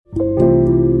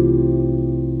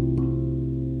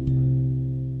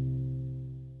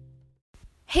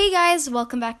guys,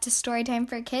 welcome back to Storytime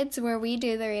for Kids, where we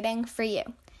do the reading for you.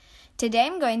 Today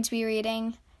I'm going to be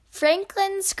reading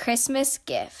Franklin's Christmas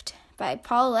Gift by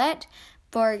Paulette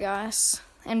Borgas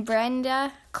and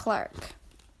Brenda Clark.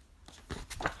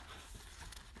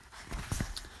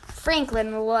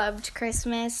 Franklin loved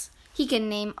Christmas. He could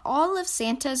name all of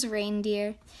Santa's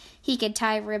reindeer. He could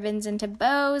tie ribbons into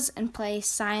bows and play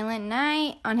Silent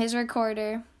Night on his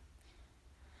recorder.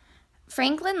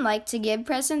 Franklin liked to give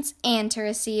presents and to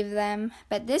receive them,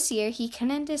 but this year he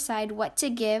couldn't decide what to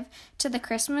give to the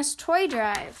Christmas toy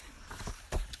drive.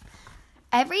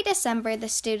 Every December, the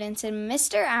students in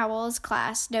Mr. Owl's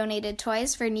class donated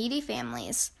toys for needy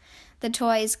families. The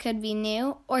toys could be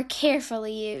new or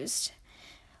carefully used.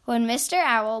 When Mr.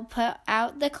 Owl put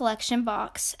out the collection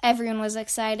box, everyone was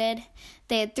excited.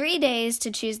 They had 3 days to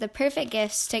choose the perfect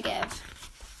gifts to give.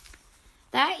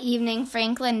 That evening,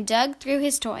 Franklin dug through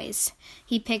his toys.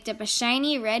 He picked up a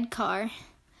shiny red car.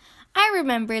 "I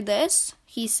remember this,"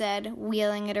 he said,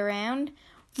 wheeling it around.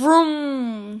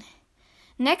 Vroom!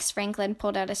 Next, Franklin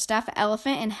pulled out a stuffed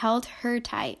elephant and held her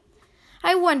tight.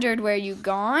 "I wondered where you'd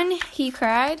gone," he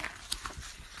cried.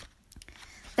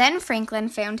 Then Franklin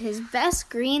found his best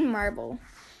green marble.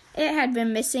 It had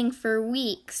been missing for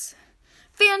weeks.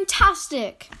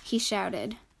 "Fantastic!" he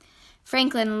shouted.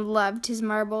 Franklin loved his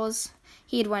marbles.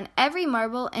 He had won every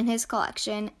marble in his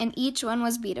collection, and each one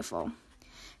was beautiful.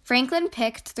 Franklin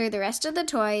picked through the rest of the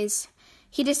toys.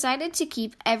 He decided to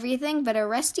keep everything but a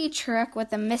rusty truck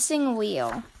with a missing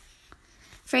wheel.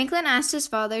 Franklin asked his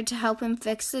father to help him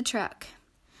fix the truck.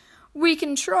 "We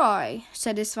can try,"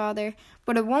 said his father,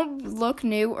 "but it won't look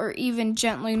new or even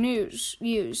gently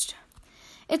used.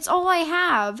 It's all I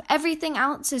have. Everything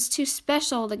else is too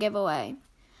special to give away."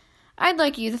 "I'd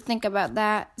like you to think about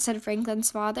that," said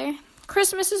Franklin's father.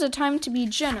 "Christmas is a time to be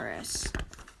generous."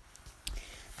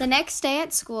 The next day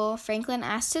at school, Franklin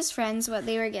asked his friends what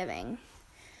they were giving.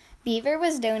 Beaver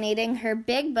was donating her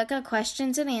big book of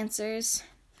questions and answers.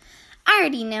 "I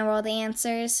already know all the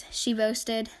answers," she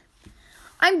boasted.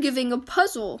 "I'm giving a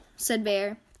puzzle," said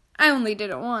Bear. "I only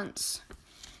did it once."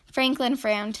 Franklin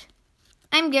frowned.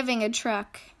 "I'm giving a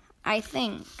truck, I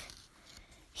think."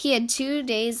 He had 2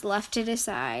 days left to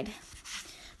decide.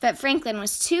 But Franklin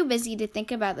was too busy to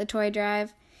think about the toy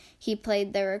drive. He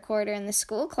played the recorder in the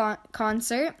school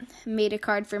concert, made a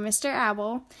card for Mr.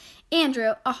 Owl, and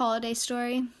wrote a holiday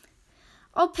story.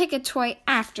 "I'll pick a toy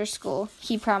after school,"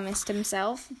 he promised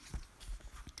himself.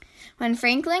 When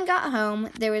Franklin got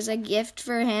home, there was a gift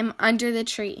for him under the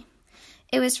tree.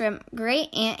 It was from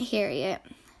Great Aunt Harriet.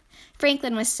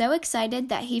 Franklin was so excited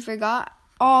that he forgot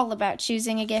all about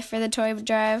choosing a gift for the toy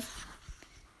drive.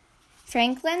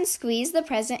 Franklin squeezed the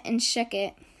present and shook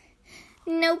it.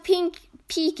 "No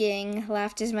peeking,"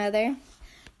 laughed his mother.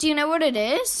 "Do you know what it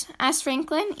is?" asked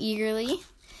Franklin eagerly.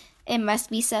 "It must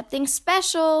be something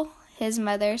special," his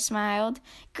mother smiled.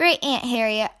 "Great Aunt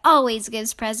Harriet always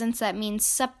gives presents that mean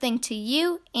something to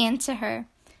you and to her."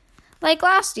 "Like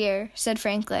last year," said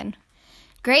Franklin.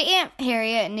 Great Aunt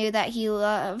Harriet knew that he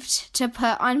loved to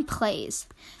put on plays,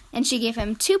 and she gave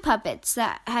him 2 puppets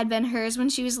that had been hers when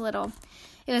she was little.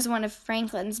 It was one of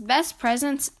Franklin's best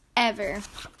presents ever.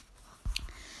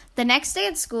 The next day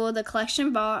at school, the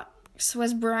collection box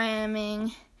was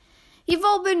brimming. "You've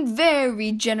all been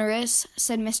very generous,"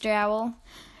 said Mr. Owl.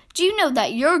 "Do you know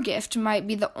that your gift might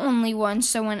be the only one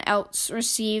someone else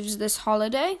receives this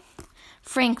holiday?"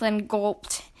 Franklin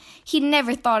gulped. He'd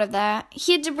never thought of that.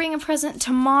 He had to bring a present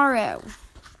tomorrow.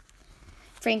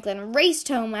 Franklin raced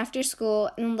home after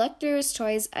school and looked through his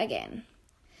toys again.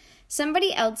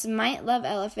 Somebody else might love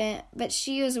Elephant, but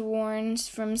she was worn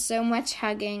from so much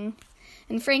hugging,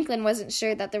 and Franklin wasn't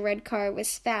sure that the red car went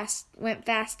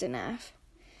fast enough.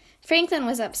 Franklin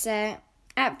was upset.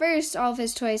 At first, all of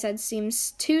his toys had seemed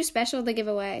too special to give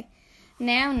away.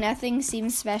 Now, nothing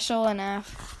seemed special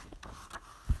enough.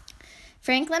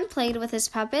 Franklin played with his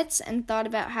puppets and thought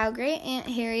about how Great Aunt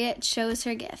Harriet chose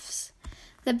her gifts.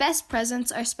 "The best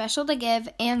presents are special to give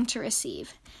and to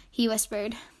receive," he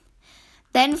whispered.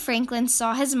 Then Franklin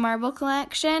saw his marble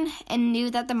collection and knew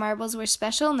that the marbles were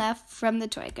special enough from the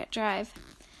toy drive.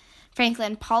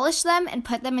 Franklin polished them and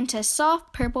put them into a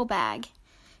soft purple bag.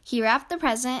 He wrapped the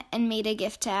present and made a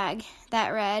gift tag that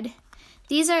read,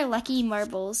 "These are lucky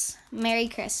marbles. Merry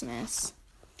Christmas."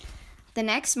 The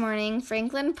next morning,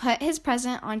 Franklin put his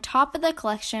present on top of the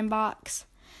collection box.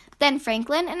 Then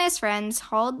Franklin and his friends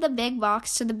hauled the big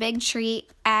box to the big tree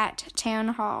at Town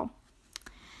Hall.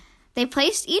 They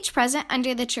placed each present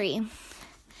under the tree.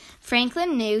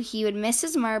 Franklin knew he would miss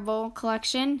his marble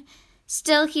collection.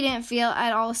 Still, he didn't feel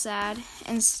at all sad.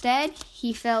 Instead,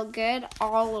 he felt good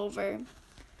all over.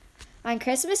 On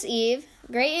Christmas Eve,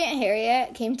 Great Aunt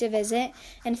Harriet came to visit,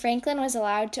 and Franklin was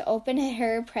allowed to open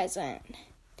her present.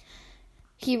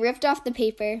 He ripped off the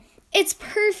paper. "It's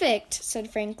perfect," said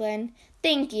Franklin.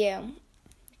 "Thank you."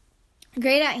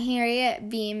 Great Aunt Harriet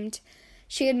beamed.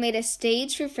 She had made a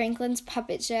stage for Franklin's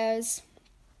puppet shows.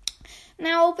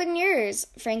 "Now open yours,"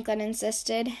 Franklin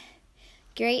insisted.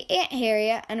 Great Aunt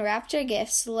Harriet unwrapped her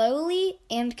gift slowly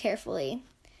and carefully.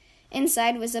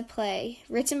 Inside was a play,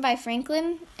 written by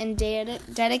Franklin and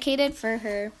dedicated for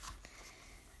her.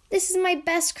 "This is my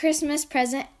best Christmas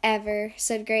present ever,"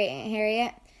 said Great Aunt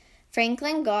Harriet.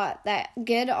 Franklin got that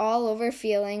good all-over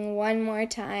feeling one more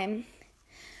time.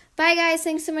 Bye, guys.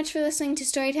 Thanks so much for listening to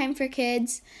Storytime for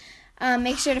Kids.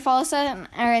 Make sure to follow us on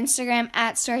our Instagram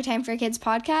at Storytime for Kids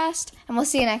Podcast, and we'll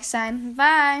see you next time.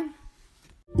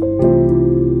 Bye.